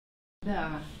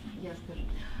Да, я скажу.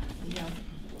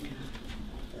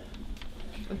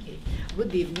 Okay.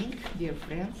 Good evening, dear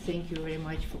friends. Thank you very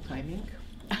much for coming.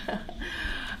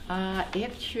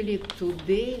 Actually,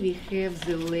 today we have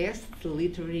the last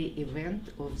literary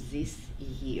event of this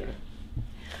year.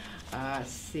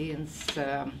 Since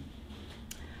the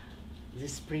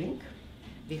spring,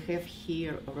 we have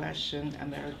here Russian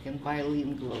American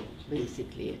bilingual,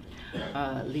 basically,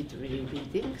 literary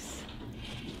readings.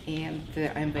 And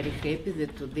I'm very happy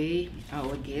that today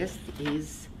our guest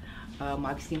is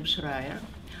Maxim Shrayer,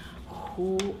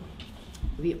 who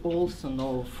we also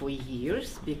know for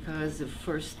years, because the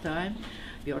first time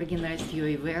we organized your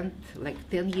event like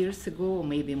 10 years ago, or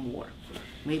maybe more,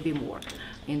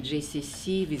 in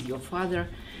JCC with your father.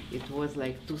 It was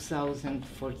like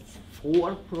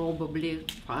 2004 probably,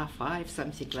 5,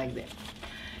 something like that.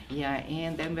 Yeah,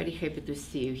 and I'm very happy to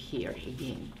see you here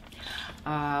again.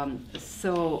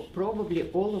 So probably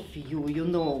all of you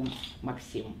know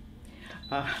Maxim.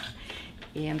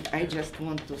 And I just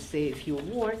want to say a few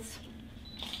words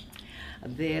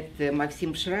that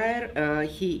Maxim Shrayer,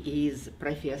 he is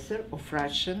professor of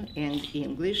Russian and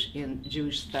English and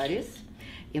Jewish studies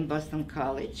in Boston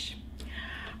College.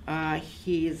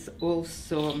 He is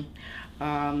also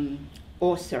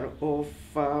author of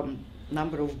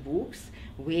number of books,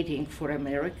 Waiting for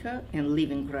America and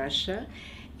Leaving Russia,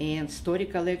 and story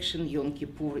collection Yom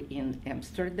Kippur in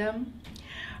Amsterdam.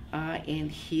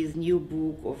 And his new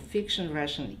book of fiction,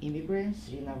 Russian Immigrant,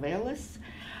 3 novellas,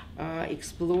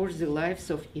 explores the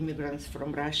lives of immigrants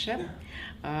from Russia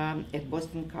at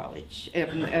Boston College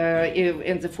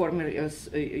in the former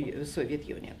Soviet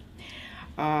Union.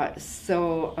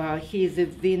 So he is a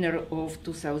winner of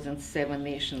 2007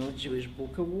 National Jewish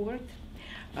Book Award,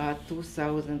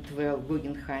 2012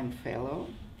 Guggenheim Fellow,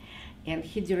 and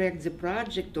he directs the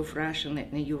project of Russian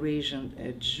and Eurasian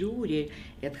Jewry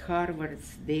at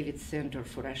Harvard's David Center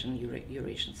for Russian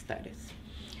Eurasian Studies.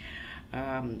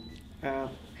 I'm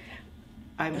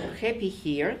happy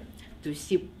here to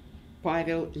see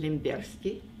Pavel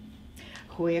Lembersky,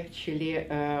 who actually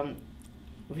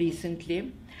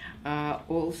recently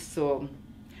also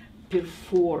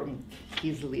performed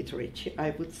his literature,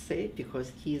 I would say,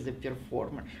 because he is a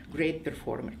performer, great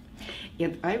performer.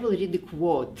 And I will read a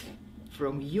quote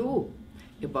from you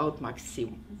about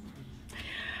Maxim.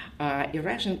 A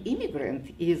Russian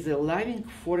immigrant is a loving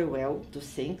farewell to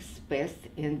things past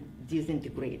and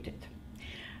disintegrated.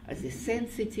 As a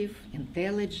sensitive,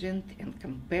 intelligent, and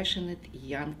compassionate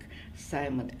young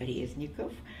Simon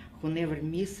Reznikov, who never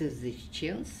misses the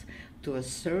chance to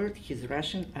assert his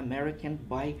Russian-American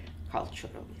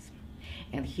biculturalism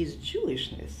and his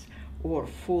Jewishness, or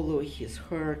follow his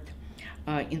heart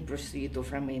in pursuit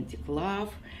of romantic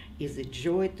love, is a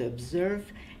joy to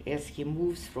observe as he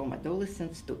moves from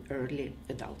adolescence to early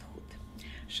adulthood.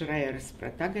 Shrayer's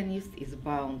protagonist is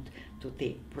bound to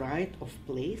take pride of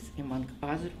place among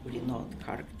other renowned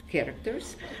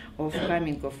characters of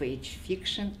coming-of-age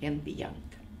fiction and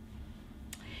beyond.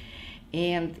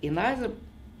 And another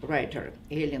writer,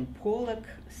 Eileen Pollack,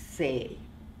 say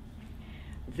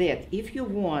that if you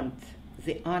want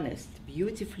the honest,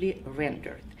 beautifully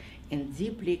rendered, and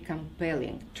deeply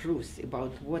compelling truth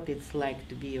about what it's like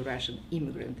to be a Russian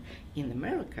immigrant in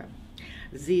America,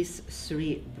 these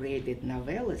 3 braided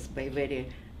novellas by very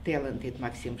talented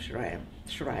Maxim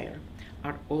Shrayer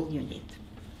are all you need.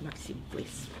 Maxim,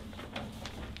 please.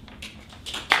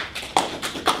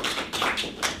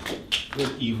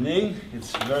 Good evening.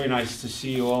 It's very nice to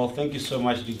see you all. Thank you so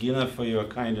much, Regina, for your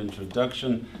kind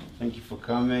introduction. Thank you for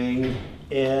coming.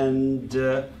 And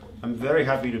I'm very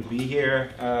happy to be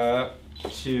here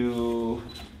to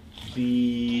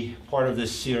be part of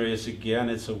this series again.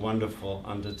 It's a wonderful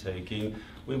undertaking.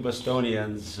 We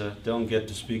Bostonians don't get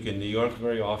to speak in New York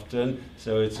very often,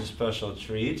 so it's a special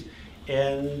treat.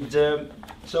 And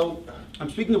so I'm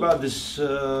speaking about this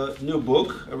new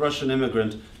book, A Russian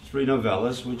Immigrant, 3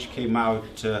 novellas, which came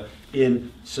out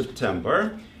in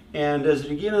September. And as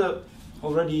Regina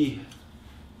already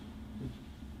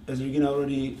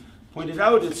pointed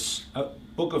out, it's a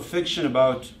book of fiction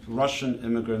about Russian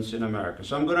immigrants in America.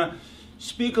 So I'm going to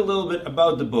speak a little bit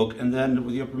about the book, and then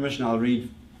with your permission I'll read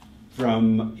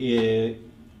from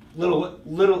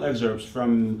little excerpts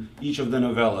from each of the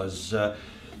novellas.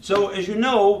 So as you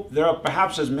know, there are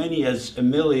perhaps as many as 1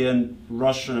 million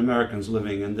Russian Americans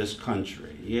living in this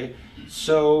country.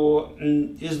 So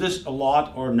is this a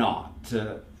lot or not?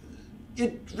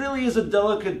 It really is a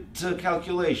delicate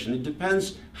calculation. It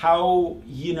depends how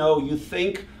you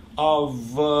think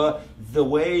of the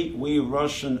way we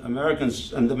Russian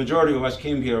Americans, and the majority of us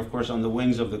came here, of course, on the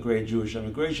wings of the great Jewish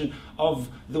immigration, of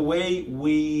the way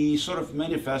we sort of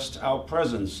manifest our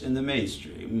presence in the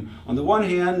mainstream. On the one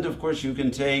hand, of course, you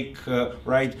can take,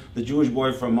 right, the Jewish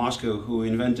boy from Moscow who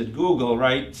invented Google,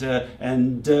 right,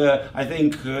 and I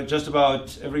think just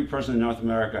about every person in North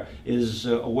America is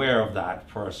aware of that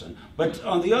person. But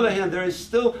on the other hand, there is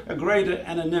still a great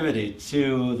anonymity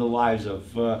to the lives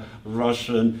of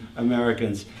Russian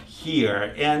Americans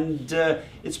here. And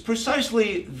it's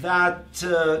precisely that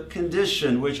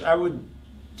condition which I would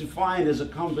define as a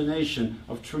combination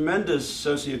of tremendous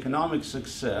socioeconomic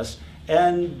success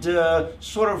and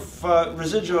sort of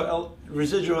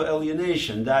residual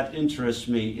alienation that interests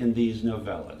me in these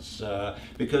novellas,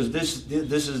 because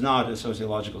this is not a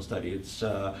sociological study. It's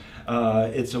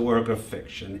a work of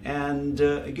fiction. And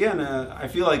again, I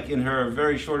feel like in her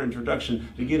very short introduction,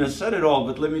 Regina said it all.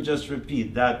 But let me just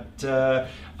repeat that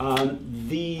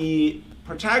the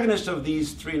protagonist of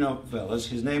these three novellas,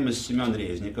 his name is Semyon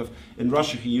Reznikov. In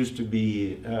Russia, he used to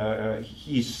be,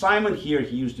 he's Simon. Here,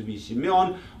 he used to be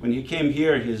Semyon. When he came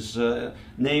here, his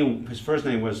first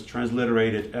name was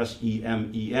transliterated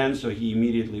S-E-M-E-N, so he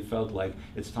immediately felt like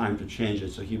it's time to change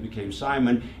it, so he became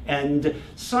Simon. And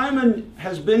Simon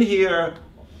has been here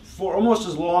for almost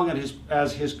as long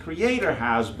as his creator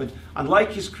has, but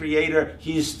unlike his creator,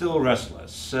 he's still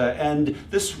restless. And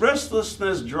this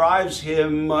restlessness drives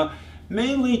him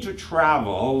mainly to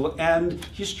travel, and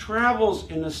his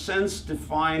travels in a sense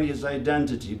define his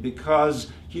identity, because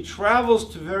he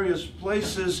travels to various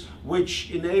places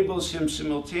which enables him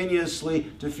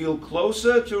simultaneously to feel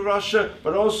closer to Russia,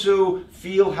 but also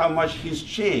feel how much he's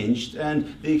changed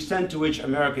and the extent to which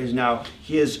America is now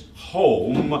his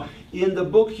home. In the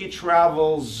book, he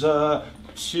travels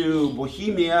to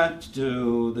Bohemia,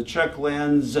 to the Czech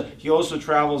lands. He also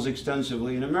travels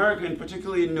extensively in America, and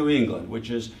particularly in New England, which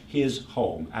is his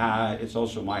home. It's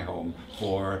also my home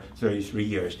for 33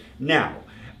 years. Now,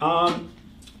 I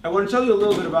want to tell you a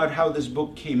little bit about how this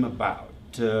book came about.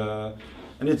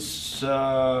 And it's,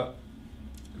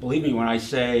 believe me when I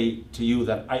say to you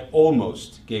that I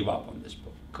almost gave up on this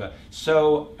book.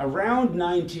 So around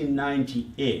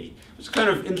 1998, it was kind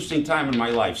of an interesting time in my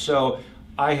life. So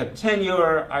I had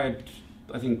tenure. I had,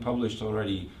 I think, published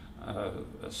already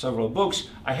several books.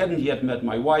 I hadn't yet met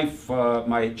my wife.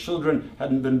 My children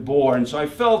hadn't been born. So I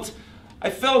felt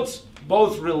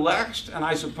both relaxed and,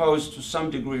 I suppose, to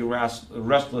some degree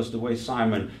restless, the way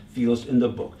Simon feels in the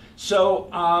book. So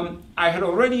I had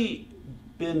already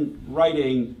been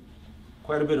writing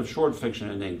quite a bit of short fiction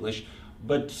in English,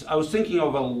 but I was thinking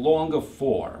of a longer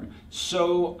form.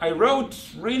 So I wrote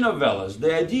 3 novellas.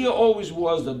 The idea always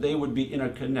was that they would be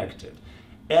interconnected.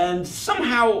 And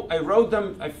somehow I wrote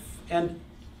them, and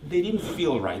they didn't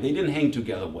feel right. They didn't hang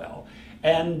together well.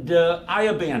 And I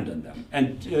abandoned them.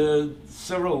 And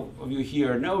several of you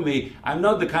here know me. I'm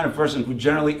not the kind of person who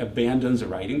generally abandons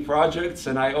writing projects,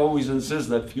 and I always insist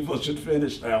that people should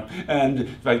finish them. And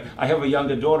in fact, I have a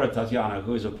younger daughter, Tatiana,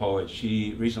 who is a poet.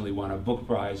 She recently won a book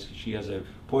prize. She has a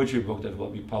poetry book that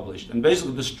will be published. And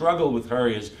basically the struggle with her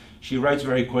is she writes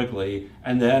very quickly,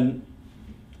 and then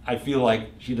I feel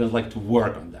like she doesn't like to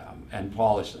work on them and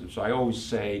polish them. So I always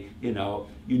say, you know,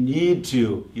 you need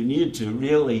to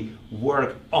really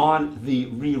work on the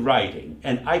rewriting.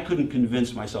 And I couldn't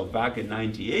convince myself back in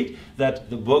 '98 that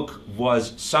the book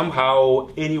was somehow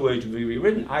anyway to be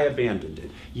rewritten. I abandoned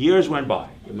it. Years went by,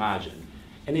 imagine.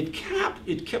 And it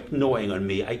kept gnawing on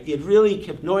me. It really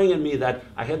kept gnawing on me that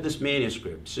I had this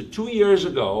manuscript. So 2 years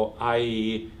ago,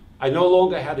 I no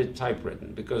longer had it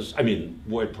typewritten, because, I mean,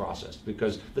 word processed,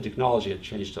 because the technology had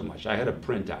changed so much. I had a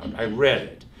printout. I read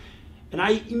it. And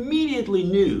I immediately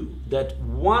knew that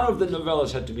one of the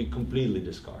novellas had to be completely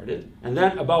discarded, and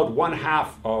then about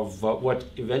 1/2 of what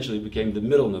eventually became the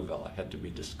middle novella had to be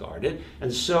discarded.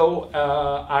 And so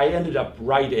I ended up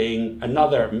writing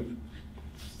another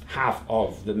half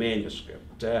of the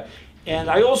manuscript. And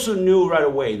I also knew right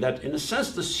away that, in a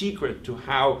sense, the secret to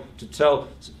how to tell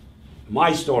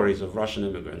my stories of Russian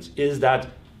immigrants is that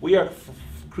we are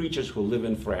creatures who live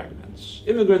in fragments.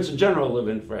 Immigrants in general live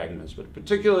in fragments, but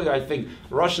particularly I think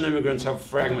Russian immigrants have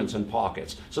fragments and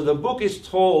pockets. So the book is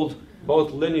told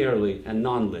both linearly and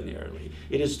non-linearly.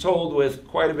 It is told with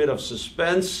quite a bit of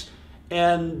suspense,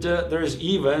 and there's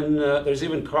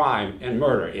even crime and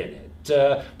murder in it.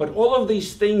 But all of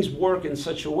these things work in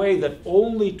such a way that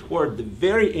only toward the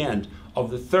very end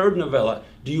of the 3rd novella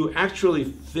do you actually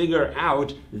figure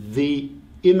out the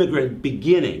immigrant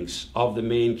beginnings of the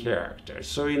main character.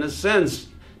 So in a sense,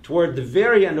 toward the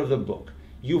very end of the book,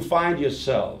 you find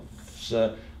yourselves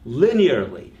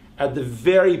linearly at the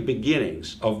very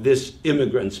beginnings of this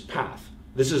immigrant's path.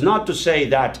 This is not to say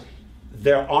that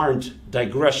there aren't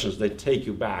digressions that take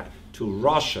you back to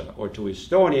Russia or to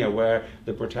Estonia, where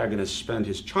the protagonist spent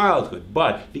his childhood,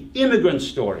 but the immigrant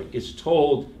story is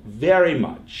told very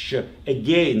much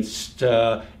against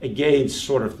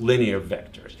sort of linear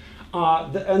vectors.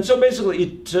 And so basically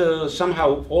it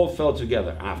somehow all fell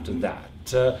together after that.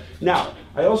 Now,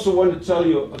 I also want to tell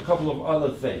you a couple of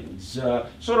other things.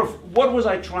 Sort of, what was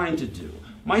I trying to do?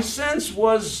 My sense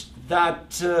was that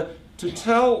to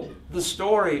tell the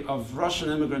story of Russian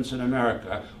immigrants in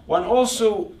America, one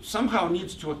also somehow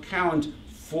needs to account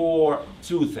for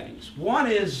two things. One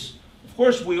is, of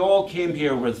course, we all came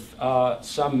here with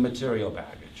some material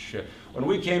baggage. When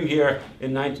we came here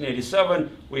in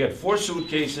 1987, we had 4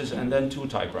 suitcases and then 2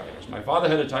 typewriters. My father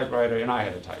had a typewriter and I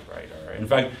had a typewriter. In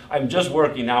fact, I'm just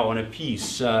working now on a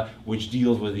piece which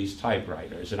deals with these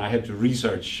typewriters, and I had to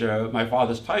research my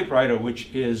father's typewriter, which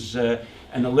is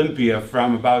an Olympia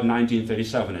from about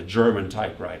 1937, a German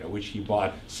typewriter, which he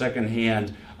bought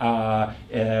secondhand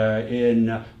in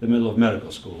the middle of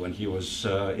medical school when he was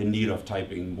in need of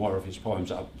typing more of his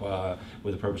poems up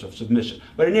with the purpose of submission.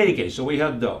 But in any case, so we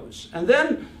had those. And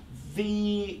then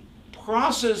the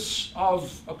process of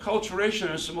acculturation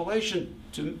and assimilation,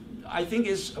 I think,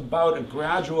 is about a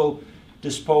gradual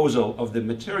disposal of the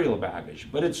material baggage.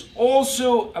 But it's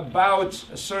also about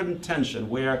a certain tension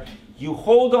where you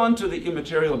hold on to the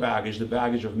immaterial baggage, the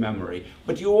baggage of memory,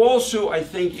 but you also, I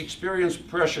think, experience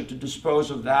pressure to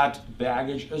dispose of that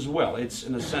baggage as well. It's,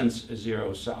 in a sense, a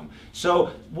zero sum.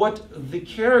 So what the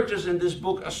characters in this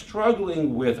book are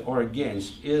struggling with or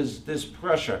against is this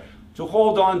pressure to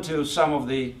hold on to some of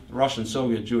the Russian,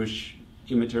 Soviet, Jewish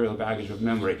immaterial baggage of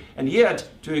memory, and yet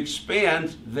to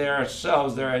expand their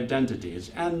selves, their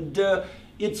identities. And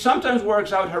it sometimes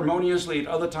works out harmoniously, at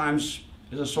other times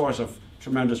is a source of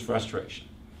tremendous frustration.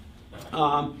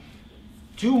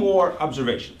 2 more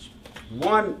observations.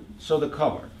 One, so the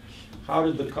cover. How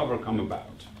did the cover come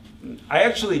about? I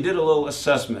actually did a little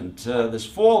assessment this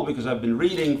fall because I've been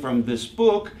reading from this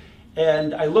book,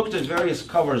 and I looked at various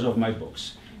covers of my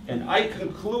books, and I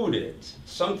concluded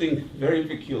something very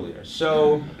peculiar.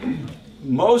 So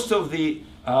most of the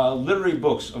literary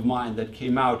books of mine that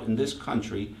came out in this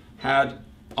country had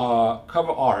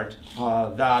cover art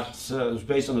that was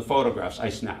based on the photographs I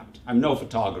snapped. I'm no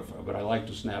photographer, but I like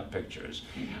to snap pictures.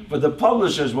 But the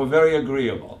publishers were very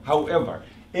agreeable. However,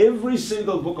 every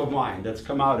single book of mine that's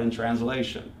come out in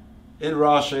translation, in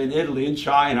Russia, in Italy, in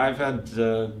China, I've had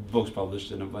books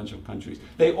published in a bunch of countries,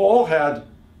 they all had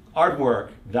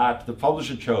artwork that the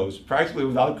publisher chose practically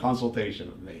without consultation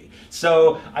with me.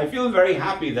 So I feel very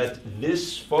happy that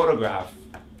this photograph,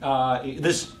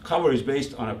 this cover is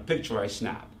based on a picture I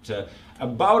snapped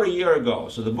about a year ago.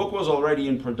 So the book was already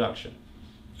in production,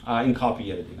 in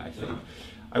copy editing, I think.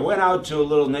 I went out to a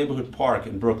little neighborhood park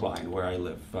in Brookline, where I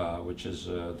live, which is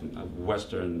a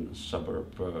western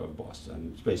suburb of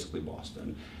Boston. It's basically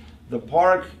Boston. The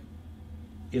park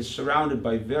is surrounded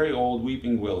by very old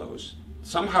weeping willows.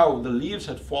 Somehow the leaves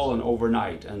had fallen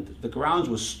overnight, and the grounds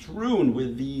were strewn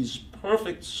with these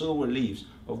perfect silver leaves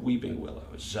of weeping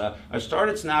willows. I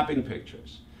started snapping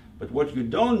pictures, but what you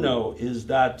don't know is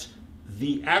that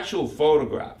the actual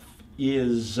photograph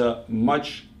is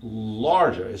much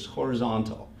larger, is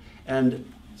horizontal.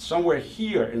 And somewhere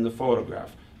here in the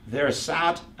photograph, there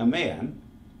sat a man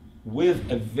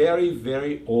with a very,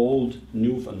 very old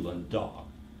Newfoundland dog.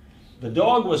 The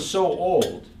dog was so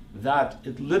old that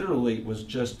it literally was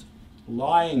just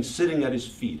lying, sitting at his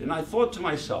feet. And I thought to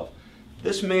myself,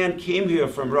 this man came here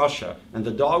from Russia, and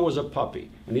the dog was a puppy.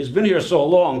 And he's been here so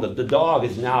long that the dog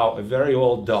is now a very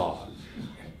old dog.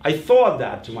 I thought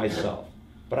that to myself,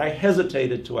 but I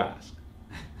hesitated to ask.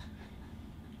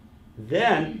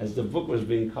 Then, as the book was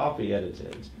being copy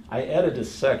edited, I added a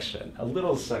section, a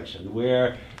little section,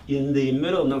 where in the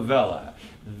middle novella,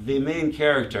 the main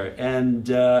character and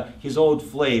his old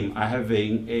flame are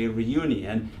having a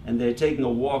reunion, and they're taking a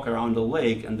walk around the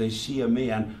lake, and they see a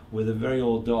man with a very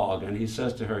old dog, and he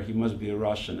says to her, he must be a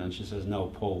Russian, and she says, no,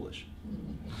 Polish.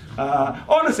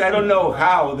 Honestly, I don't know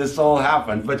how this all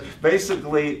happened, but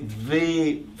basically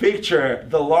the picture,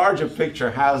 the larger picture,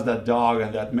 has that dog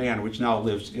and that man, which now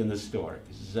lives in the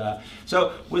stories.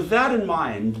 So with that in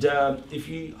mind,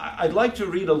 I'd like to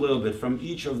read a little bit from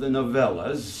each of the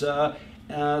novellas.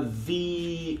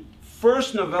 The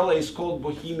first novella is called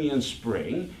Bohemian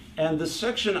Spring, and the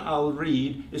section I'll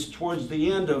read is towards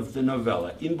the end of the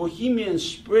novella. In Bohemian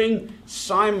Spring,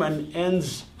 Simon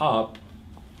ends up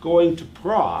going to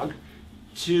Prague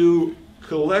to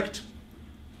collect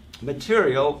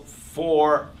material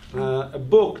for a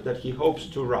book that he hopes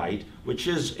to write, which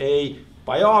is a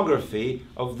biography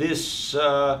of this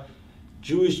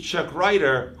Jewish Czech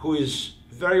writer who is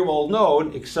very well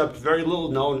known, except very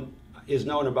little is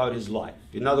known about his life.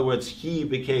 In other words, he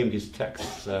became his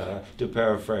texts, to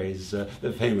paraphrase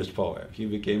the famous poet. He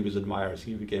became his admirers,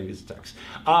 he became his texts.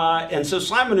 And so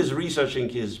Simon is researching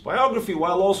his biography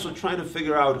while also trying to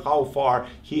figure out how far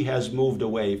he has moved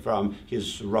away from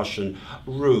his Russian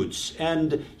roots.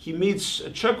 And he meets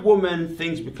a Czech woman,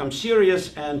 things become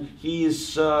serious, and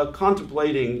he's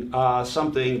contemplating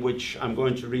something which I'm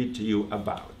going to read to you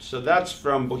about. So that's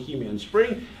from Bohemian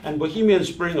Spring. And Bohemian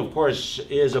Spring, of course,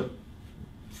 is a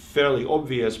fairly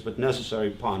obvious but necessary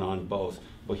pun on both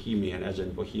Bohemian as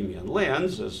in Bohemian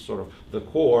lands, as sort of the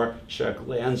core Czech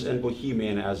lands, and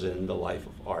Bohemian as in the life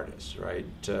of artists, right?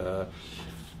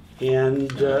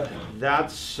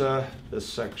 That's the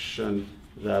section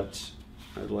that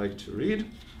I'd like to read.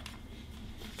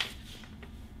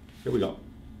 Here we go.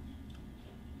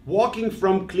 Walking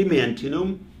from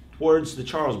Clementinum towards the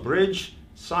Charles Bridge,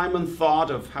 Simon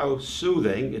thought of how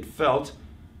soothing it felt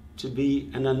to be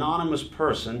an anonymous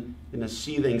person in a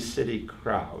seething city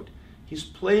crowd. His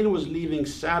plane was leaving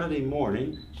Saturday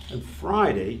morning, and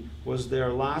Friday was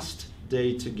their last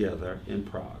day together in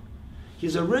Prague.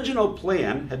 His original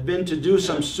plan had been to do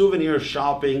some souvenir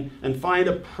shopping and find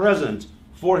a present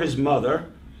for his mother,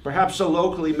 perhaps a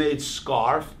locally made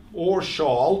scarf or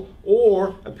shawl,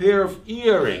 or a pair of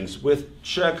earrings with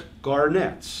Czech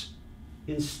garnets.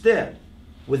 Instead,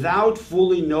 without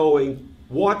fully knowing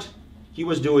what he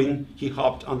was doing, he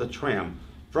hopped on the tram.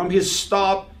 From his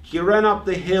stop, he ran up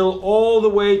the hill all the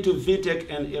way to Vitek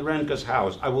and Irenka's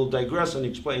house. I will digress and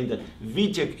explain that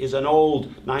Vitek is an old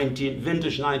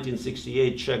vintage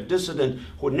 1968 Czech dissident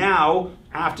who now,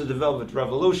 after the Velvet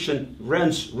Revolution,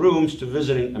 rents rooms to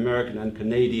visiting American and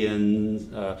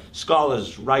Canadian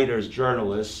scholars, writers,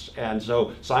 journalists, and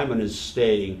so Simon is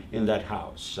staying in that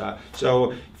house.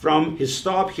 So from his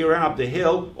stop, he ran up the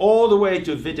hill all the way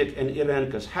to Vitek and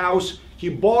Irenka's house. He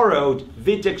borrowed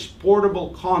Vitek's portable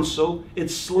console,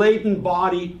 its slaten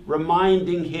body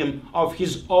reminding him of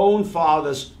his own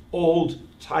father's old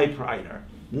typewriter.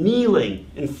 Kneeling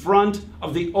in front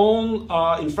of the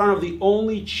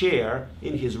only chair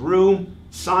in his room,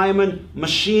 Simon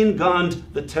machine-gunned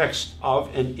the text of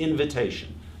an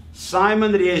invitation.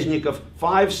 Simon Reznikov,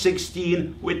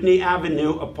 516 Whitney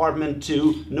Avenue, Apartment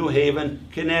 2, New Haven,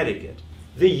 Connecticut.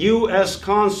 The U.S.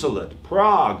 Consulate,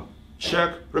 Prague,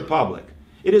 Czech Republic.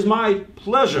 It is my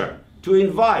pleasure to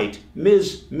invite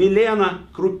Ms. Milena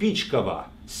Krupichkova,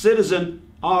 citizen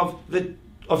of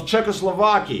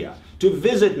Czechoslovakia, to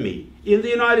visit me in the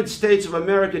United States of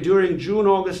America during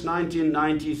June-August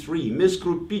 1993. Ms.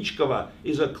 Krupichkova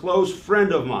is a close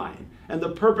friend of mine, and the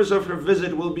purpose of her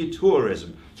visit will be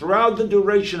tourism. Throughout the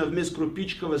duration of Ms.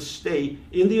 Krupichkova's stay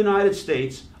in the United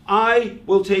States, I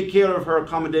will take care of her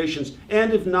accommodations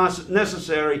and, if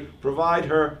necessary, provide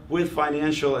her with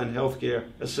financial and healthcare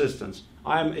assistance.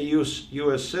 I am a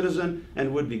U.S. citizen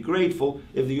and would be grateful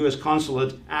if the U.S.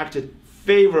 Consulate acted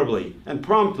favorably and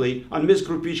promptly on Ms.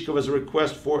 Krupichkova's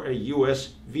request for a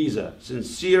U.S. visa.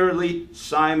 Sincerely,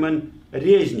 Simon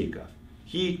Reznikov.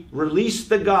 He released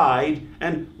the guide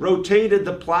and rotated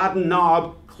the platen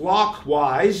knob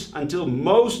clockwise until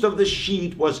most of the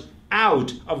sheet was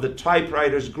out of the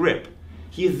typewriter's grip.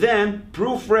 He then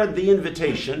proofread the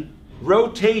invitation,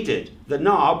 rotated the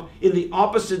knob in the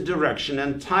opposite direction,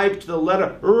 and typed the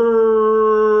letter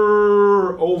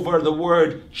R over the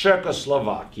word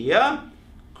Czechoslovakia,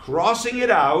 crossing it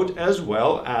out as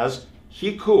well as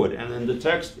he could. And in the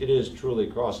text it is truly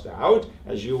crossed out,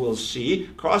 as you will see.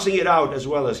 Crossing it out as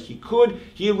well as he could,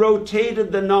 he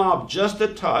rotated the knob just a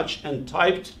touch and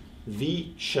typed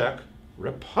the Czech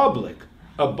Republic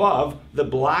above the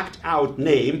blacked out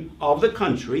name of the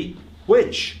country,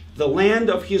 which the land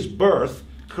of his birth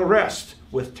caressed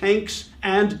with tanks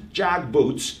and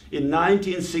jackboots in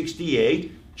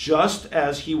 1968, just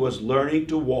as he was learning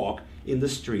to walk in the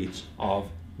streets of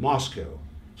Moscow.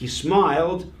 He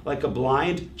smiled like a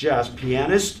blind jazz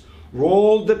pianist,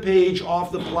 rolled the page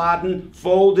off the platen,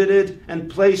 folded it, and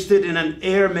placed it in an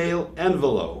airmail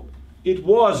envelope. It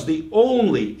was the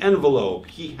only envelope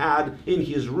he had in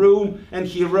his room, and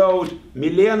he wrote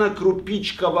Milena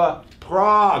Krupichkova,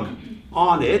 Prague,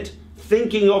 on it,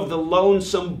 thinking of the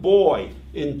lonesome boy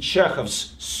in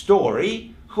Chekhov's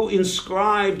story who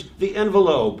inscribed the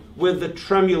envelope with the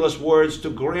tremulous words to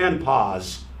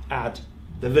grandpas at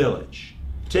the village.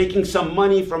 Taking some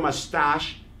money from a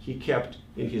stash he kept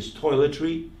in his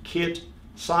toiletry kit,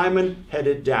 Simon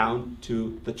headed down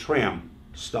to the tram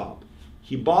stop.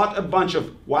 He bought a bunch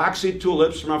of waxy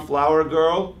tulips from a flower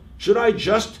girl. Should I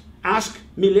just Ask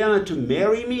Milena to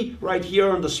marry me right here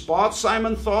on the spot,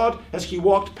 Simon thought, as he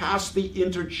walked past the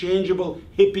interchangeable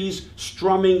hippies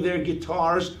strumming their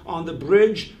guitars on the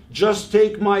bridge. Just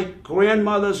take my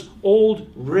grandmother's old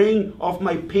ring off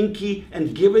my pinky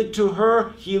and give it to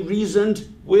her, he reasoned,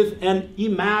 with an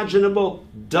imaginable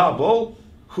double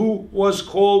who was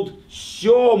called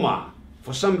Syoma.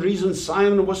 For some reason,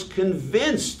 Simon was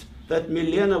convinced that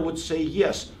Milena would say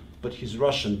yes, but his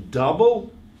Russian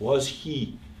double, was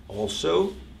he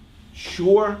also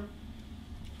sure?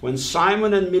 When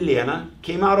Simon and Milena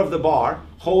came out of the bar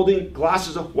holding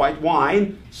glasses of white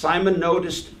wine, Simon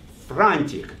noticed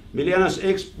Frantic, Milena's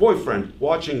ex-boyfriend,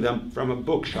 watching them from a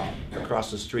bookshop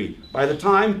across the street. By the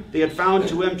time they had found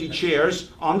 2 empty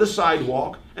chairs on the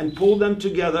sidewalk and pulled them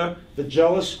together, the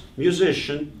jealous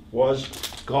musician was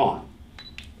gone.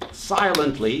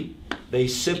 Silently, they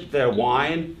sipped their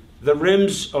wine, the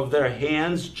rims of their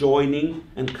hands joining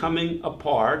and coming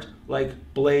apart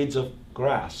like blades of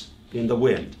grass in the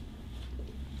wind.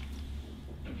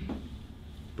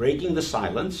 Breaking the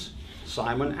silence,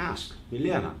 Simon asked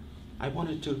Milena, I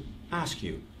wanted to ask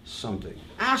you something.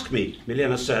 Ask me,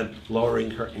 Milena said,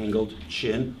 lowering her angled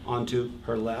chin onto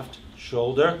her left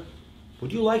shoulder.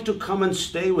 Would you like to come and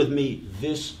stay with me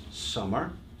this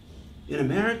summer? In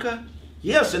America?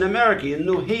 Yes, in America, in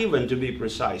New Haven to be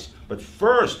precise. But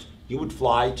first, you would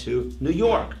fly to New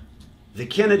York. The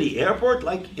Kennedy Airport,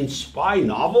 like in spy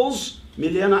novels?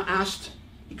 Milena asked.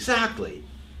 Exactly.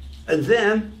 And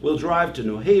then we'll drive to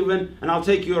New Haven, and I'll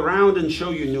take you around and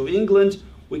show you New England.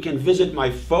 We can visit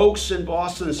my folks in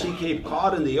Boston, see Cape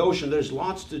Cod and the ocean. There's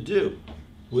lots to do.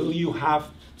 Will you have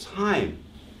time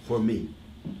for me?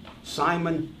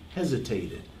 Simon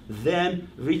hesitated, then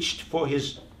reached for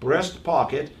his breast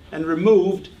pocket and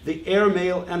removed the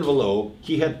airmail envelope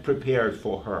he had prepared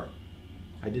for her.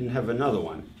 I didn't have another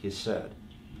one, he said.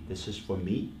 This is for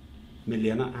me?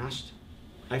 Milena asked.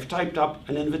 I've typed up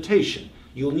an invitation.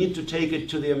 You'll need to take it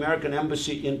to the American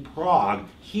Embassy in Prague.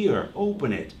 Here,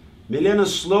 open it. Milena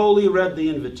slowly read the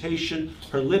invitation,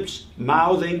 her lips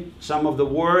mouthing some of the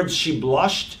words. She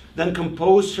blushed, then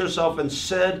composed herself and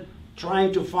said,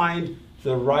 trying to find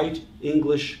the right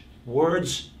English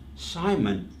words,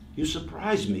 Simon, you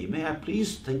surprise me. May I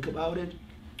please think about it?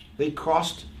 They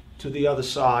crossed to the other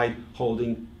side,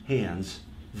 holding hands.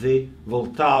 The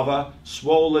Vltava,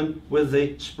 swollen with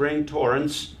the spring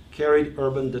torrents, carried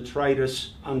urban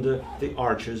detritus under the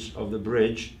arches of the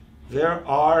bridge. There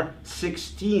are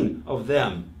 16 of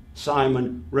them,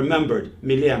 Simon remembered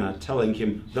Milena telling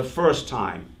him the first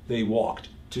time they walked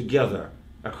together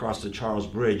across the Charles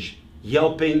Bridge.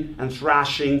 Yelping and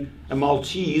thrashing, a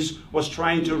Maltese was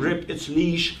trying to rip its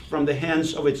leash from the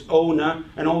hands of its owner,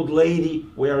 an old lady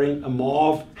wearing a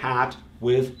mauve hat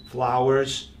with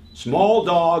flowers. Small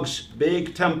dogs,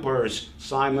 big tempers,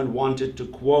 Simon wanted to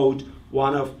quote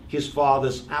one of his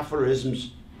father's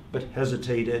aphorisms, but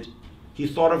hesitated. He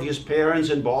thought of his parents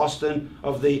in Boston,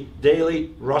 of the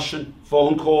daily Russian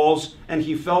phone calls, and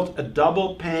he felt a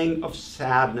double pang of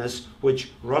sadness which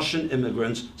Russian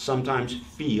immigrants sometimes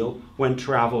feel when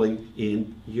traveling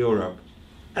in Europe.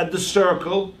 At the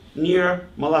circle near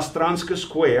Malostranska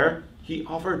Square, he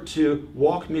offered to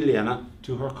walk Milena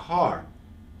to her car.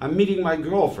 I'm meeting my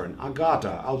girlfriend,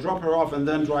 Agata. I'll drop her off and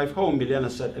then drive home, Milena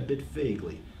said a bit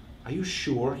vaguely. Are you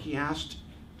sure? He asked.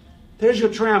 There's your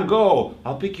tram, go.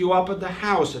 I'll pick you up at the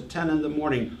house at 10 in the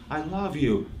morning. I love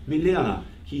you, Milena,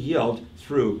 he yelled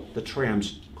through the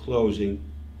tram's closing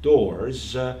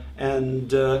doors.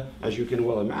 As you can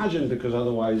well imagine, because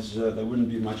otherwise there wouldn't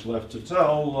be much left to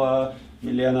tell,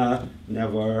 Milena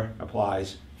never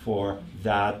applies for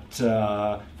that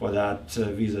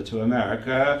visa to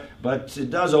America, but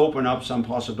it does open up some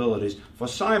possibilities for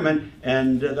Simon,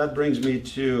 and that brings me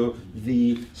to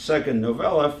the second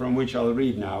novella from which I'll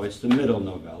read now. It's the middle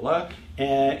novella,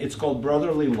 and it's called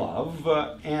Brotherly Love,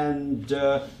 and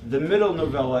the middle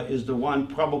novella is the one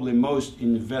probably most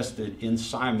invested in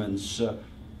Simon's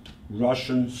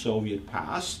Russian Soviet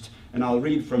past. And I'll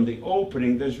read from the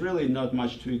opening. There's really not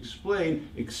much to explain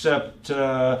except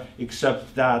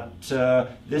that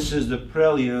this is the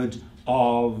prelude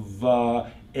of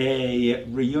a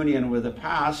reunion with the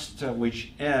past,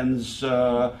 which ends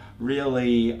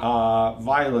really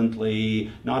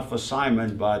violently, not for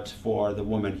Simon, but for the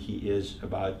woman he is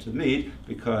about to meet,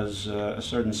 because a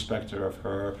certain specter of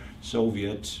her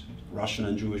Soviet, Russian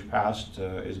and Jewish past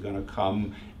is going to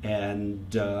come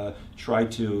and try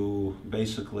to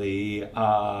basically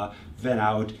vent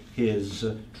out his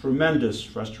tremendous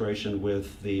frustration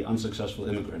with the unsuccessful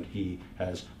immigrant he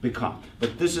has become.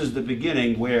 But this is the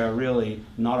beginning where really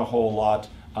not a whole lot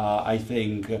I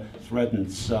think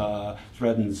threatens the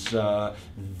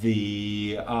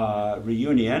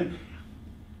reunion.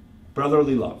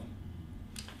 Brotherly love.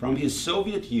 From his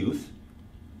Soviet youth,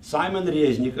 Simon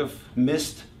Reznikov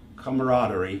missed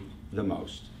camaraderie the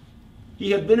most.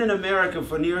 He had been in America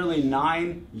for nearly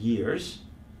 9 years,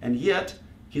 and yet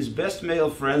his best male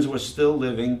friends were still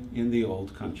living in the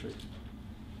old country.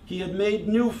 He had made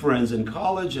new friends in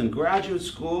college and graduate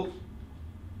school,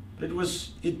 but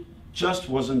it just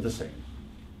wasn't the same.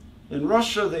 In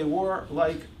Russia, they were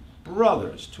like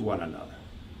brothers to one another.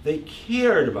 They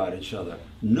cared about each other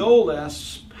no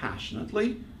less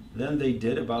passionately than they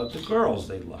did about the girls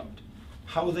they loved.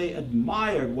 How they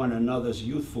admired one another's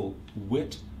youthful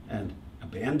wit and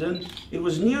abandon, it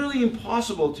was nearly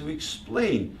impossible to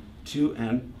explain to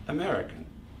an American.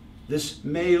 This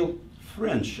male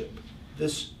friendship,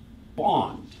 this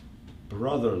bond,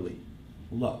 brotherly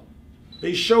love.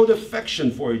 They showed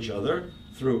affection for each other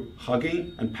through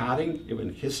hugging and patting,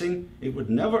 even kissing. It would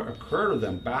never occur to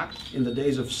them back in the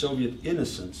days of Soviet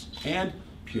innocence and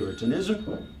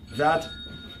Puritanism that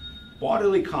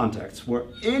bodily contacts were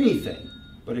anything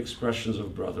but expressions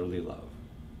of brotherly love.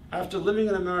 After living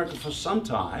in America for some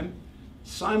time,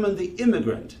 Simon the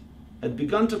Immigrant had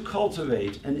begun to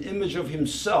cultivate an image of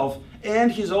himself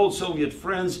and his old Soviet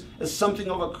friends as something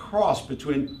of a cross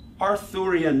between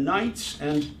Arthurian knights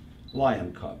and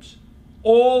lion cubs.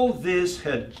 All this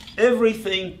had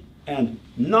everything and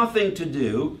nothing to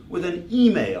do with an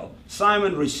email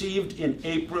Simon received in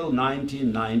April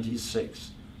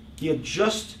 1996. He had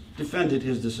just defended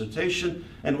his dissertation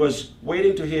and was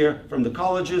waiting to hear from the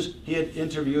colleges he had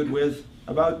interviewed with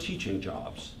about teaching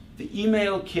jobs. The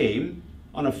email came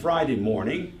on a Friday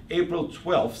morning, April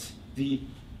 12th, the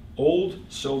old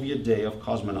Soviet day of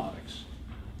cosmonautics.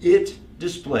 It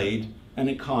displayed an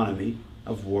economy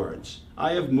of words.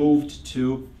 I have moved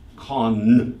to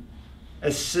con,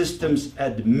 a systems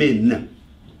admin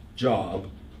job.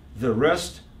 The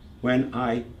rest, when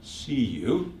I see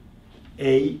you,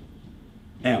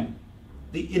 AM.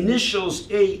 The initials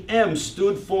AM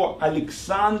stood for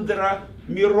Alexandra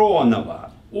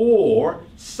Mironova, or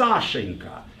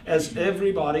Sashenka, as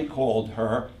everybody called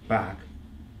her back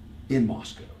in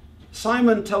Moscow.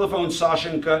 Simon telephoned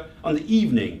Sashenka on the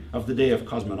evening of the day of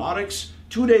cosmonautics.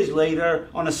 2 days later,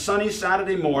 on a sunny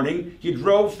Saturday morning, he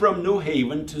drove from New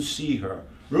Haven to see her.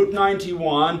 Route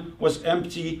 91 was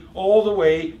empty all the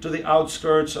way to the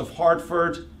outskirts of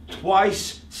Hartford.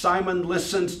 Twice, Simon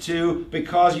listened to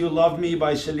Because You Love Me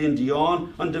by Celine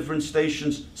Dion on different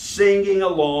stations, singing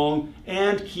along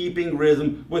and keeping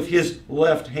rhythm with his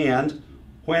left hand.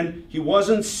 When he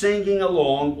wasn't singing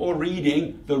along or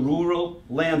reading the rural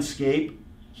landscape,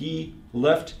 he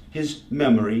left his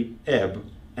memory ebb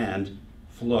and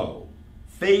flow.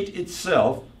 Fate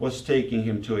itself was taking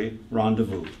him to a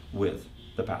rendezvous with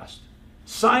the past.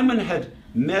 Simon had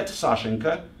met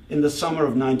Sashenka in the summer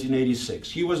of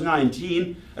 1986. He was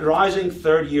 19, a rising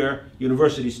third-year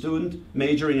university student,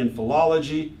 majoring in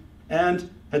philology, and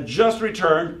had just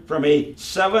returned from a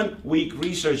 7-week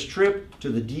research trip to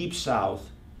the deep south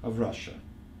of Russia.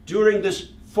 During this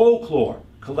folklore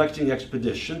collecting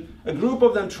expedition, a group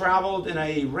of them traveled in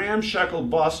a ramshackle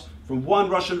bus from one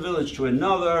Russian village to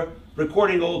another,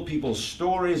 recording old people's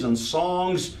stories and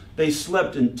songs. They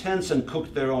slept in tents and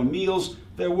cooked their own meals.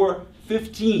 There were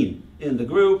 15 in the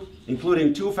group,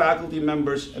 including 2 faculty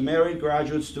members, a married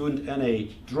graduate student, and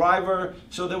a driver,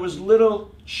 so there was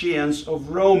little chance of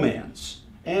romance.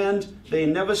 And they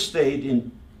never stayed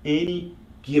in any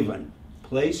given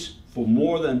place for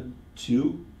more than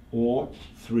 2 or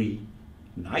 3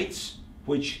 nights,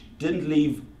 which didn't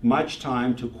leave much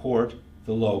time to court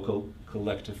the local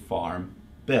collective farm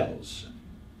belles.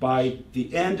 By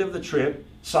the end of the trip,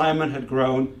 Simon had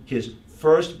grown his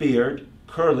first beard,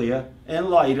 curlier and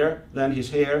lighter than his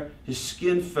hair. His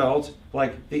skin felt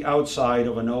like the outside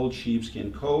of an old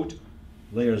sheepskin coat,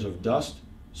 layers of dust,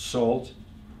 salt,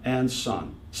 and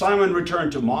sun. Simon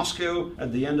returned to Moscow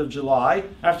at the end of July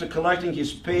after collecting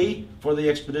his pay for the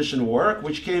expedition work,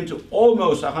 which came to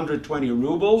almost 120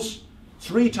 rubles,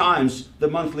 3 times the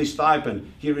monthly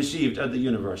stipend he received at the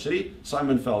university.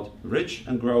 Simon felt rich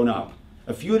and grown up.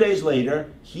 A few days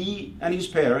later, he and his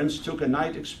parents took a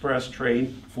night express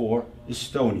train for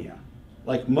Estonia.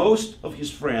 Like most of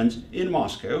his friends in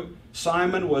Moscow,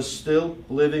 Simon was still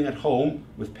living at home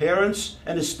with parents,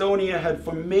 and Estonia had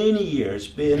for many years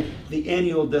been the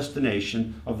annual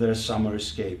destination of their summer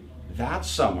escape. That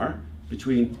summer,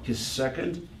 between his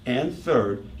second and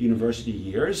third university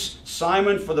years,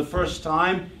 Simon, for the first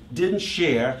time, didn't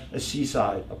share a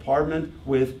seaside apartment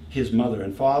with his mother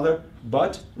and father,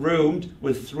 but roomed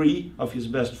with 3 of his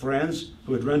best friends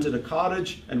who had rented a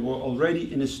cottage and were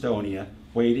already in Estonia,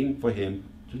 waiting for him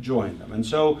to join them. And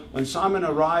so when Simon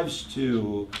arrives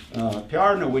to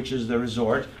Pärnu, which is the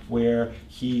resort where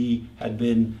he had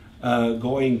been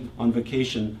going on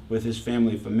vacation with his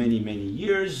family for many, many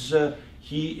years,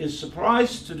 he is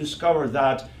surprised to discover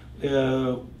that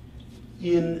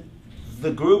in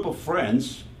the group of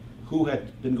friends who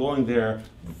had been going there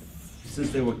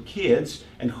since they were kids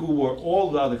and who were all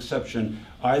without exception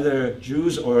either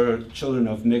Jews or children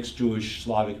of mixed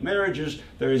Jewish-Slavic marriages,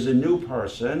 there is a new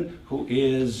person who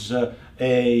is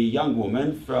a young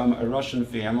woman from a Russian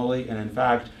family, and in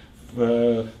fact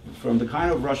from the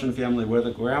kind of Russian family where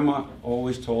the grandma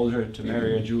always told her to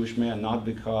marry a Jewish man, not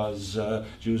because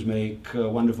Jews make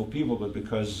wonderful people, but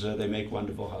because they make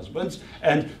wonderful husbands.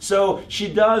 And so she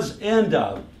does end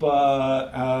up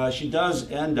first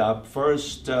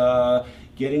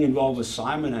getting involved with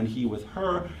Simon, and he with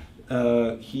her.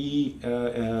 He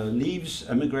leaves,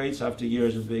 emigrates after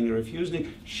years of being a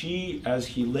refugee. She, as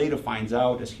he later finds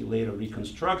out, as he later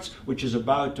reconstructs, which is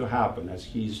about to happen, as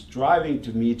he's driving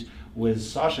to meet with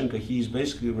Sashenka, he's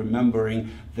basically remembering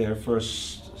their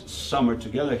first summer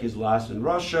together, his last in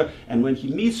Russia, and when he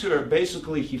meets her,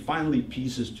 basically he finally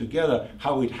pieces together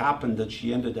how it happened that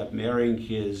she ended up marrying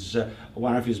his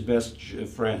one of his best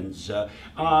friends. You'll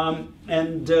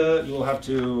have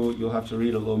to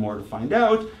read a little more to find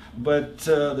out. But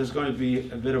there's going to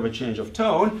be a bit of a change of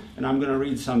tone, and I'm going to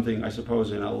read something, I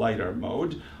suppose, in a lighter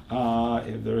mode.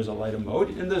 If there is a lighter mode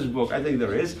in this book, I think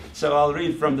there is. So I'll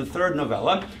read from the third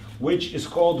novella, which is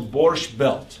called Borscht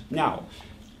Belt. Now,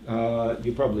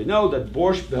 you probably know that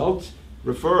Borscht Belt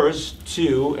refers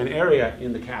to an area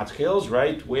in the Catskills,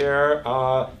 right, where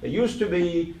there used to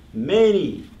be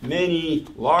many, many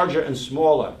larger and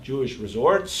smaller Jewish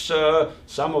resorts,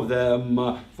 some of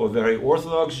them for very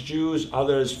Orthodox Jews,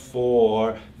 others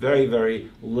for very,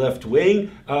 very left-wing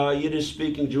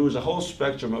Yiddish-speaking Jews, a whole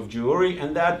spectrum of Jewry,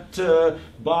 and that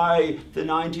by the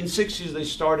 1960s they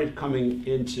started coming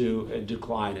into a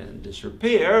decline and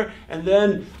disrepair, and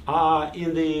then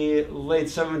in the late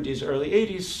 70s, early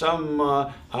 80s,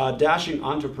 some dashing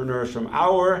entrepreneurs from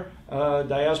our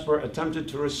diaspora attempted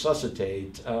to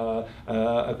resuscitate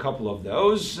a couple of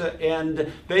those, and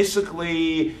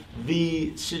basically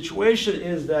the situation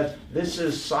is that this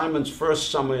is Simon's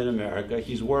first summer in America.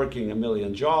 He's working a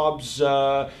million jobs.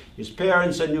 His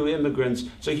parents are new immigrants,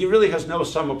 so he really has no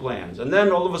summer plans. And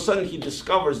then all of a sudden he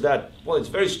discovers that, well, it's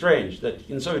very strange that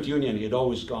in Soviet Union he had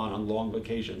always gone on long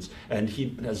vacations, and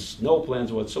he has no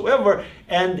plans whatsoever.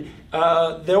 And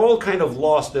they're all kind of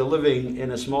lost. They're living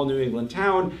in a small New England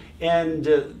town, and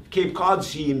Cape Cod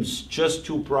seems just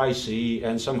too pricey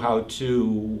and somehow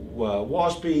too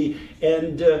waspy.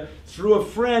 And through a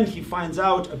friend, he finds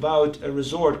out about a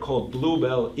resort called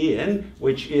Bluebell Inn,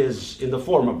 which is in the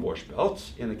former Borscht Belt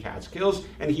in the Catskills.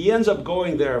 And he ends up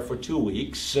going there for 2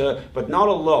 weeks, but not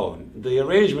alone. The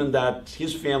arrangement that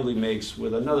his family makes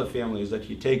with another family is that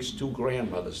he takes 2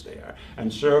 grandmothers there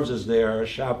and serves as their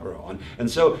chaperone. And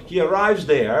so he arrives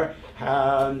there,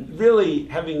 really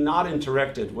having not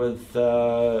interacted with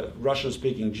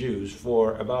Russian-speaking Jews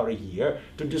for about a year,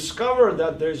 to discover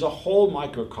that there's a whole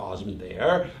microcosm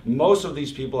there. Most of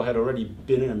these people had already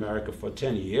been in America for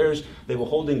 10 years. They were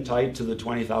holding tight to the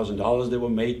 $20,000 they were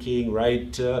making,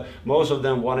 right? Most of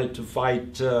them wanted to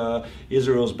fight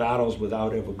Israel's battles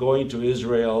without ever going to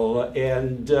Israel.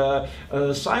 And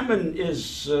Simon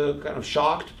is kind of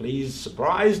shocked, pleased,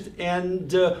 surprised,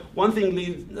 and one thing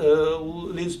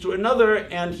leads to another,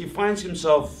 and he finds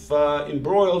himself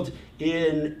embroiled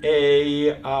in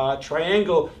a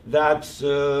triangle that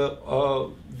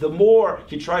the more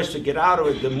he tries to get out of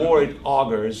it, the more it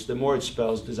augurs, the more it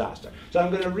spells disaster. So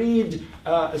I'm going to read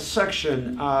a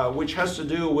section which has to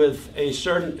do with a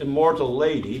certain immortal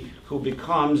lady who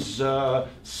becomes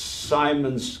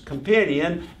Simon's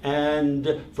companion,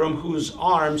 and from whose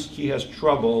arms he has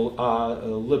trouble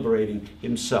liberating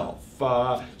himself.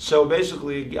 So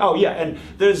basically, oh yeah, and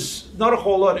there's not a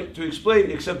whole lot to explain,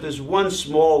 except there's one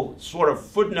small sort of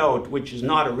footnote, which is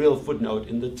not a real footnote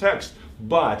in the text,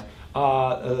 but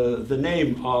the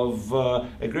name of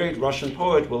a great Russian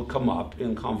poet will come up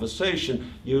in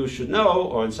conversation. You should know,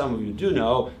 or some of you do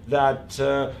know, that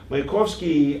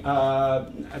Mayakovsky,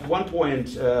 at one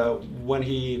point when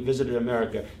he visited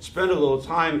America, spent a little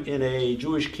time in a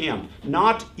Jewish camp,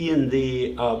 not in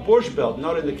the Borscht Belt,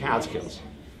 not in the Catskills,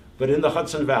 but in the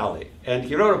Hudson Valley. And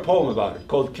he wrote a poem about it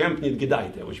called Camp Nit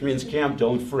Gedaite, which means camp,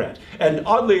 don't fret. And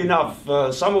oddly enough,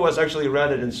 some of us actually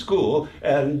read it in school,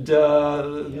 and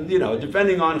you know,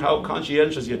 depending on how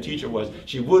conscientious your teacher was,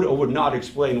 she would or would not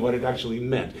explain what it actually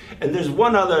meant. And there's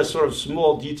one other sort of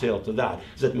small detail to that,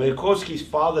 is that Mayakovsky's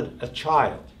fathered a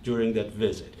child during that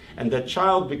visit. And that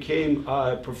child became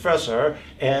a professor,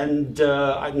 and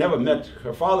I never met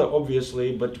her father,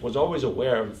 obviously, but was always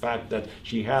aware of the fact that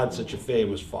she had such a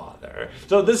famous father.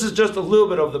 So this is just a little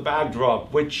bit of the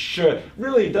backdrop, which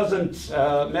really doesn't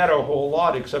matter a whole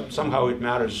lot, except somehow it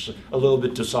matters a little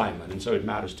bit to Simon, and so it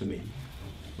matters to me.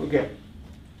 Okay,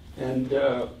 and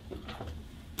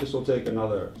this will take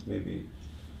another maybe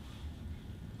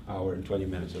hour and 20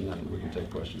 minutes, and then we can take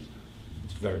questions.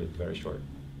 It's very, very short.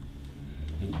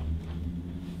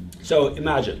 So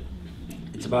imagine,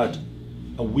 it's about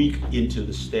a week into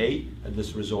the stay at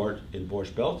this resort in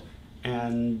Borscht Belt,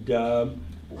 and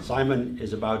Simon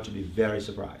is about to be very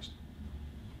surprised.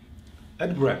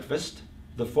 At breakfast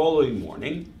the following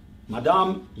morning,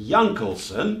 Madame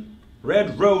Jankelsen,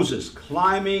 red roses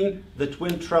climbing the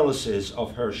twin trellises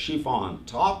of her chiffon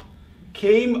top,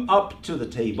 came up to the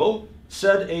table,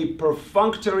 said a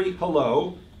perfunctory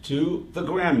hello to the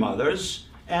grandmothers,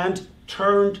 and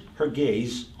turned her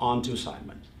gaze onto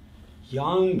Simon.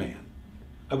 Young man,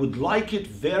 I would like it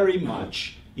very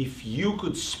much if you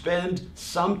could spend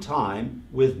some time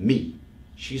with me,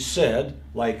 she said,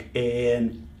 like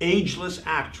an ageless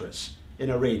actress in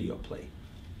a radio play.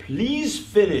 Please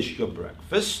finish your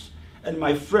breakfast, and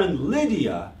my friend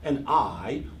Lydia and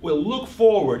I will look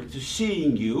forward to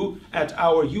seeing you at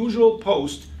our usual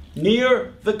post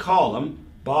near the column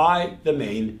by the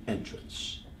main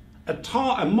entrance.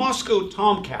 A Moscow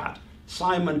tomcat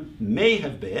Simon may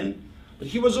have been, but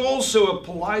he was also a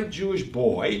polite Jewish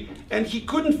boy, and he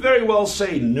couldn't very well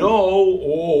say no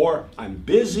or I'm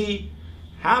busy.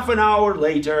 Half an hour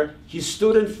later, he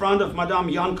stood in front of Madame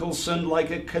Jankelsen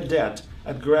like a cadet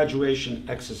at graduation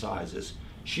exercises.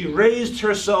 She raised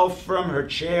herself from her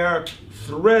chair,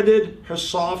 threaded her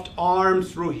soft arm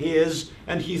through his,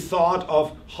 and he thought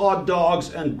of hot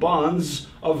dogs and buns,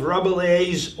 of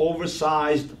Rabelais'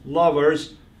 oversized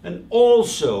lovers, and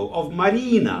also of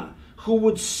Marina, who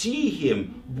would see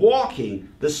him walking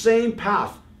the same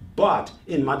path, but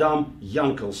in Madame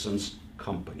Jankelsen's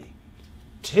company.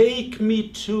 Take me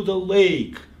to the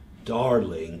lake,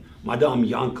 darling, Madame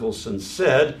Jankelsen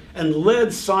said, and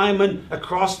led Simon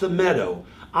across the meadow.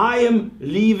 I am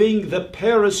leaving the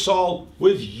parasol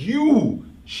with you,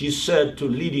 she said to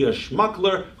Lydia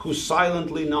Schmuckler, who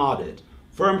silently nodded.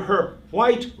 From her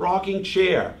white rocking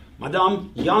chair,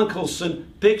 Madame Jankelsen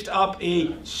picked up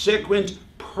a sequined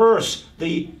purse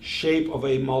the shape of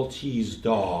a Maltese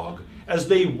dog. As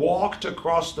they walked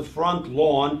across the front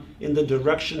lawn in the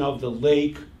direction of the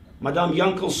lake, Madame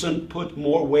Jankelsen put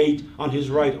more weight on his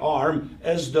right arm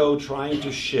as though trying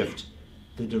to shift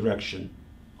the direction.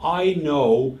 I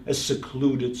know a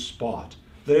secluded spot.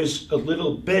 There's a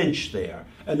little bench there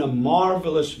and a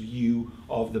marvelous view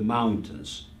of the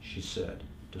mountains, she said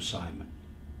to Simon.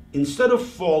 Instead of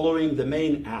following the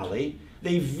main alley,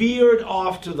 they veered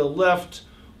off to the left,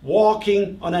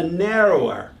 walking on a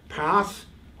narrower path,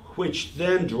 which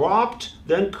then dropped,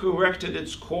 then corrected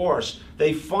its course.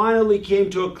 They finally came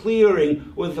to a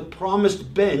clearing with the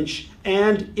promised bench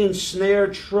and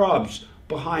ensnared shrubs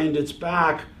behind its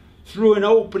back. Through an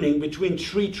opening between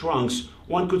tree trunks,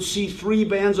 one could see 3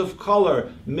 bands of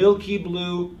color: milky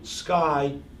blue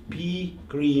sky, pea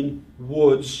green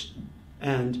woods,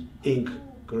 and ink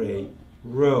gray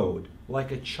road,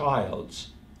 like a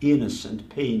child's innocent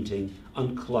painting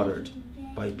uncluttered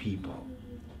by people.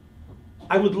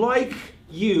 I would like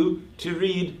you to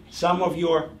read some of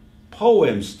your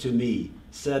poems to me,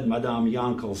 said Madame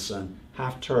Jankelsen,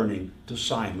 half turning to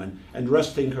Simon and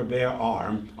resting her bare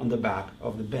arm on the back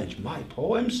of the bench. My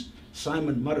poems?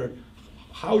 Simon muttered.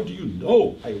 How do you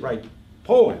know I write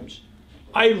poems?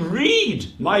 I read,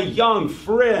 my young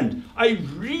friend. I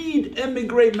read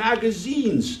émigré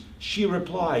magazines, she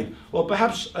replied. Well,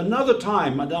 perhaps another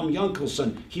time, Madame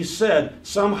Jankelsen, he said,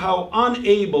 somehow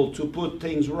unable to put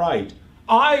things right.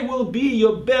 I will be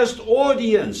your best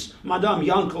audience, Madame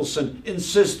Jankelsen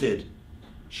insisted.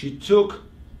 She took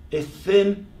a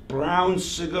thin brown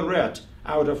cigarette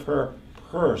out of her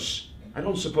purse. I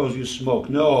don't suppose you smoke,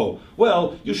 no.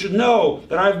 Well, you should know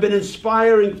that I've been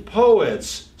inspiring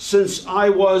poets since I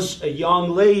was a young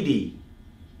lady.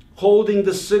 Holding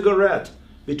the cigarette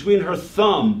between her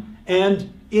thumb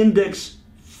and index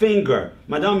finger,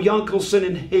 Madame Jankelsen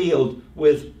inhaled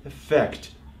with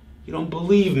effect. You don't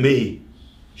believe me,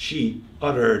 she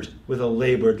uttered with a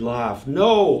labored laugh.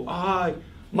 No,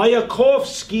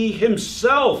 Mayakovsky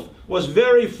himself was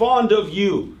very fond of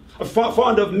you.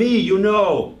 Fond of me, you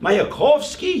know.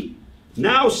 Mayakovsky?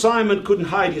 Now Simon couldn't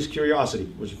hide his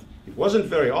curiosity. It wasn't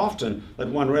very often that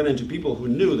one ran into people who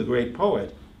knew the great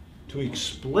poet. To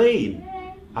explain,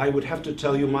 I would have to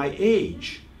tell you my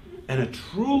age. And a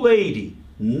true lady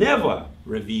never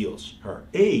reveals her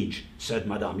age, said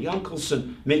Madame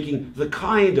Jankelsen, making the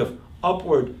kind of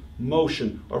upward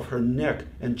motion of her neck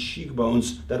and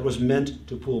cheekbones that was meant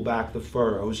to pull back the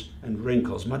furrows and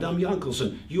wrinkles. Madame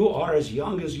Jankelsen, you are as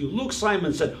young as you look,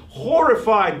 Simon said,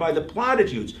 horrified by the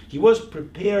platitudes. He was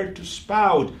prepared to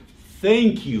spout.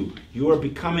 Thank you. You are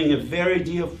becoming a very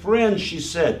dear friend, she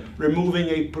said, removing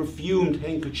a perfumed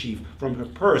handkerchief from her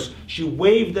purse. She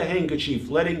waved the handkerchief,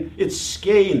 letting its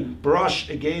skein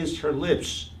brush against her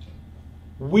lips.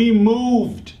 We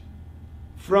moved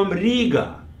from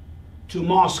Riga to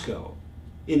Moscow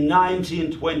in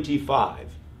 1925.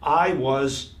 I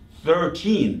was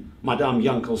 13, Madame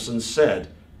Jankelsen said,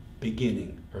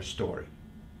 beginning her story.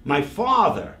 My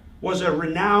father was a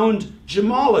renowned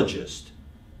gemologist.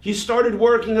 He started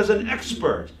working as an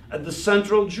expert at the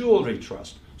Central Jewelry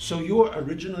Trust. So you're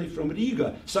originally from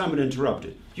Riga, Simon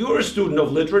interrupted. You're a student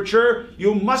of literature.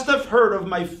 You must have heard of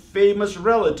my famous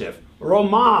relative,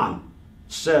 Roman,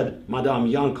 said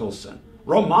Madame Jankelsen.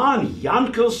 Roman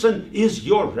Jankelsen is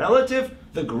your relative,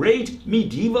 the great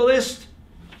medievalist?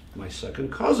 My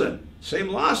second cousin, same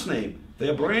last name.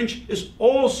 Their branch is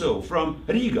also from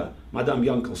Riga, Madame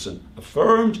Jankelsen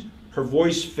affirmed, her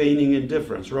voice feigning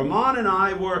indifference. Roman and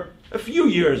I were a few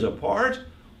years apart.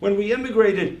 When we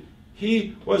emigrated,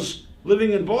 he was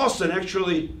living in Boston,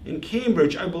 actually in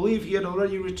Cambridge. I believe he had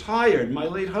already retired. My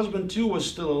late husband, too, was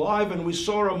still alive, and we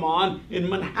saw Roman in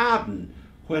Manhattan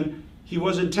when he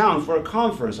was in town for a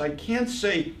conference. I can't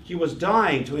say he was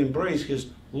dying to embrace his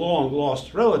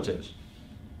long-lost relatives.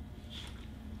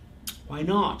 Why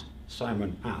not?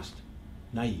 Simon asked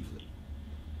naively.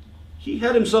 He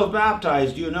had himself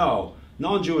baptized, you know.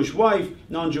 Non-Jewish wife,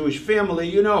 non-Jewish family,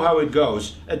 you know how it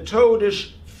goes. A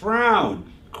toadish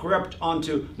frown crept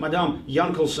onto Madame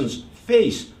Jankelsen's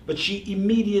face, but she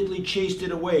immediately chased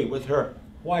it away with her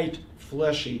white,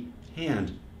 fleshy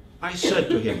hand. I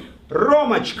said to him,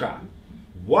 Romachka,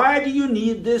 why do you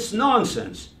need this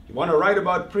nonsense? You want to write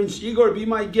about Prince Igor? Be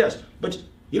my guest. But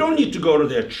you don't need to go to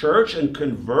their church and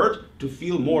convert to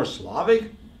feel more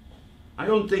Slavic. I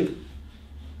don't think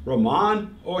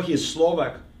Roman or his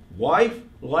Slovak wife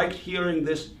liked hearing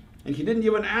this, and he didn't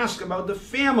even ask about the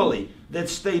family that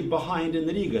stayed behind in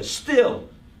Riga. Still,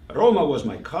 Roma was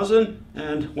my cousin,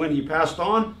 and when he passed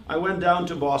on, I went down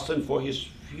to Boston for his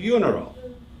funeral.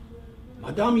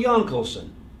 Madame Jankelsen,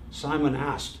 Simon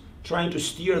asked, trying to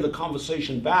steer the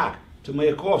conversation back to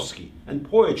Mayakovsky and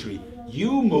poetry.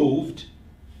 You moved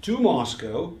to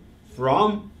Moscow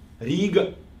from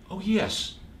Riga. Oh,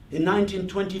 yes. In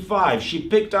 1925, she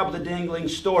picked up the dangling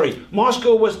story.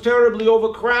 Moscow was terribly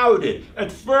overcrowded.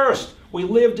 At first, we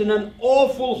lived in an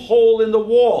awful hole in the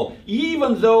wall,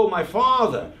 even though my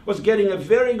father was getting a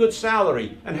very good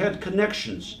salary and had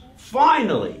connections.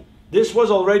 Finally, this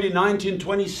was already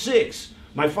 1926.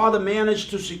 My father managed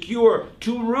to secure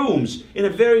 2 rooms in a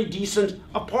very decent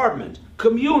apartment.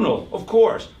 Communal, of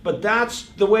course, but that's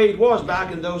the way it was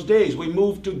back in those days. We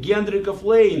moved to Gendrikov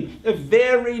Lane, a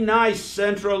very nice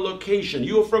central location.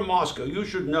 You're from Moscow, you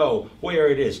should know where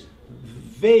it is.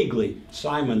 Vaguely,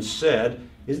 Simon said,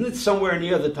 isn't it somewhere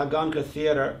near the Taganka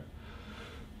Theater?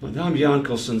 Madame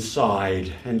Jankelsen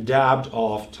sighed and dabbed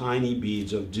off tiny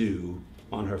beads of dew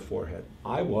on her forehead.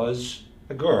 I was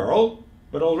a girl,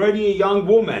 but already a young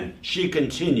woman, she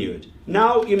continued.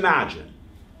 Now imagine,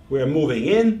 we're moving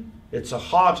in. It's a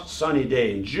hot, sunny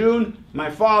day in June.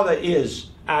 My father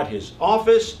is at his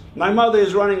office. My mother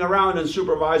is running around and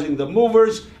supervising the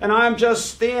movers, and I'm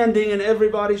just standing in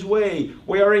everybody's way,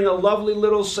 wearing a lovely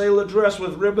little sailor dress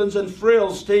with ribbons and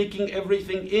frills, taking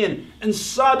everything in. And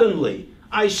suddenly,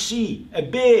 I see a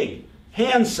big,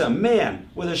 handsome man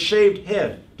with a shaved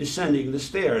head descending the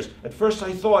stairs. At first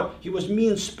I thought he was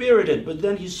mean-spirited, but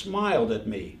then he smiled at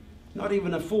me. Not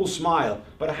even a full smile,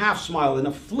 but a half smile and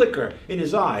a flicker in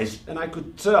his eyes, and I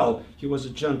could tell he was a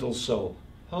gentle soul.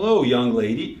 Hello, young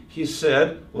lady, he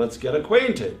said. Let's get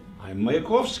acquainted. I'm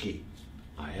Mayakovsky.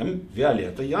 I am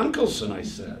Violetta Jankelsen, I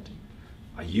said.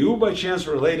 Are you by chance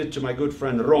related to my good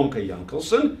friend Romka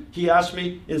Jankelsen? He asked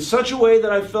me in such a way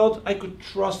that I felt I could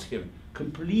trust him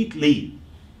completely.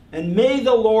 And may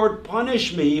the Lord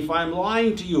punish me if I'm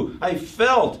lying to you. I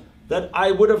felt that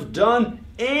I would have done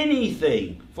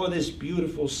anything for this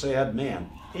beautiful, sad man.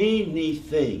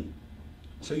 Anything.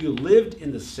 So you lived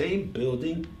in the same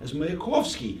building as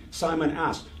Mayakovsky? Simon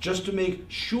asked, just to make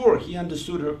sure he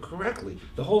understood her correctly.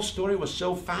 The whole story was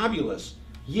so fabulous.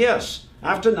 Yes,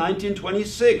 after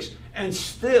 1926, and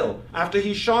still after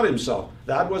he shot himself.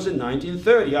 That was in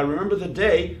 1930. I remember the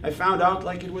day. I found out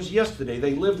like it was yesterday.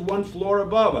 They lived one floor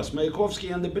above us,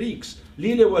 Mayakovsky and the Breeks.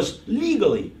 Lilia was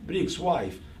legally Breek's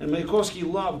wife, and Mayakovsky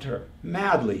loved her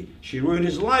madly. She ruined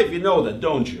his life, you know that,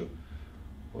 don't you?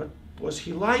 What was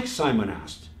he like? Simon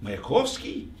asked.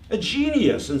 Mayakovsky? A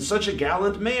genius and such a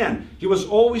gallant man. He was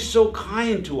always so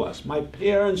kind to us. My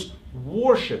parents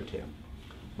worshipped him.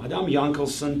 Madame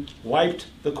Yankelson wiped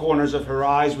the corners of her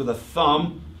eyes with a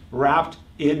thumb wrapped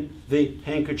in the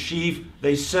handkerchief.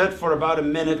 They sat for about a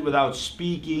minute without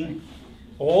speaking.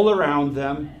 All around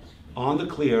them, on the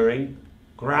clearing,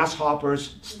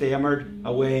 grasshoppers stammered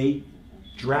away.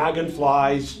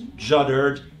 Dragonflies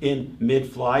juddered in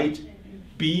mid-flight.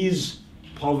 Bees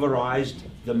pulverized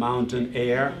the mountain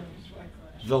air.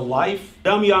 The life.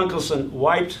 Madame Yankelson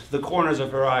wiped the corners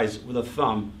of her eyes with a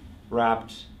thumb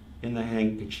wrapped in the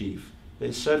handkerchief.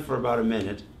 They sat for about a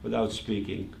minute without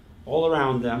speaking. All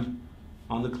around them,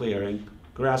 on the clearing,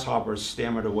 grasshoppers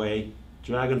stammered away,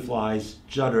 dragonflies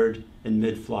juddered in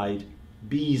mid-flight,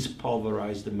 bees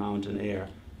pulverized the mountain air.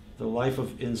 The life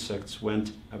of insects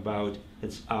went about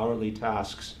its hourly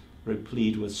tasks,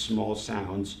 replete with small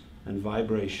sounds and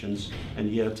vibrations,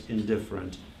 and yet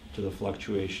indifferent to the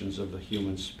fluctuations of the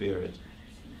human spirit.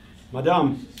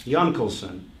 Madame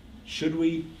Yankelson, should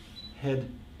we head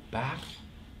back?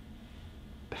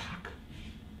 Back?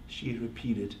 She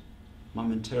repeated,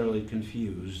 momentarily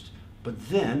confused. But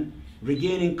then,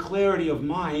 regaining clarity of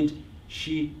mind,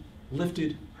 she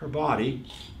lifted her body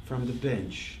from the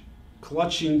bench.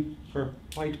 Clutching her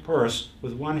white purse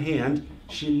with one hand,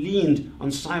 she leaned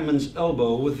on Simon's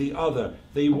elbow with the other.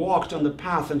 They walked on the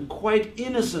path, and quite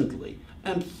innocently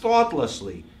and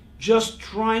thoughtlessly, just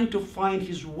trying to find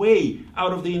his way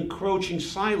out of the encroaching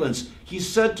silence, he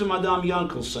said to Madame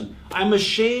Yankelson, I'm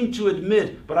ashamed to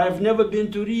admit, but I've never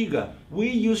been to Riga. We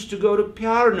used to go to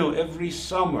Piarno every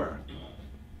summer.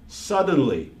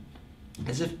 Suddenly,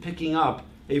 as if picking up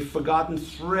a forgotten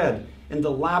thread in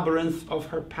the labyrinth of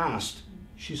her past,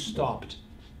 she stopped,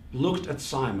 looked at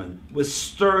Simon with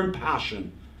stern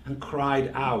passion, and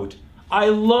cried out, I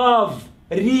love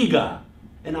Riga,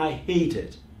 and I hate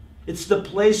it. It's the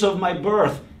place of my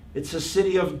birth. It's a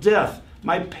city of death.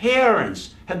 My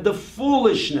parents had the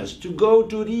foolishness to go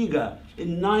to Riga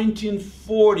in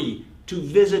 1940 to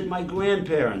visit my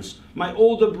grandparents. My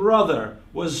older brother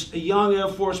was a young Air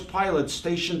Force pilot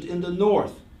stationed in the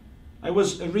north. I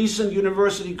was a recent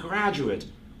university graduate.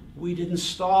 We didn't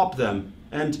stop them,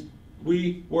 and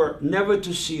we were never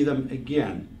to see them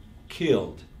again,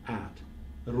 killed at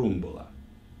Rumbula.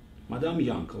 Madame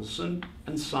Yankelson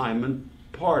and Simon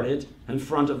parted in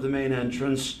front of the main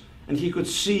entrance, and he could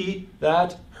see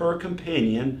that her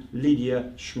companion,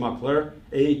 Lydia Schmuckler,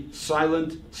 a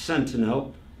silent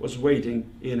sentinel, was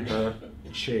waiting in her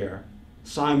chair.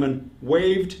 Simon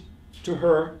waved to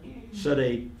her, said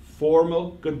a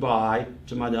formal goodbye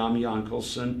to Madame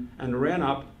Yankelson, and ran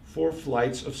up 4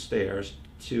 flights of stairs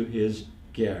to his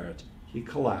garret. He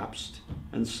collapsed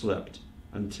and slept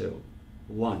until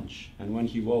lunch. And when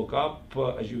he woke up,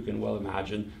 as you can well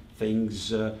imagine,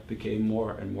 things became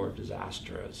more and more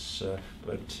disastrous.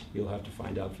 But you'll have to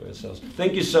find out for yourselves.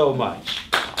 Thank you so much.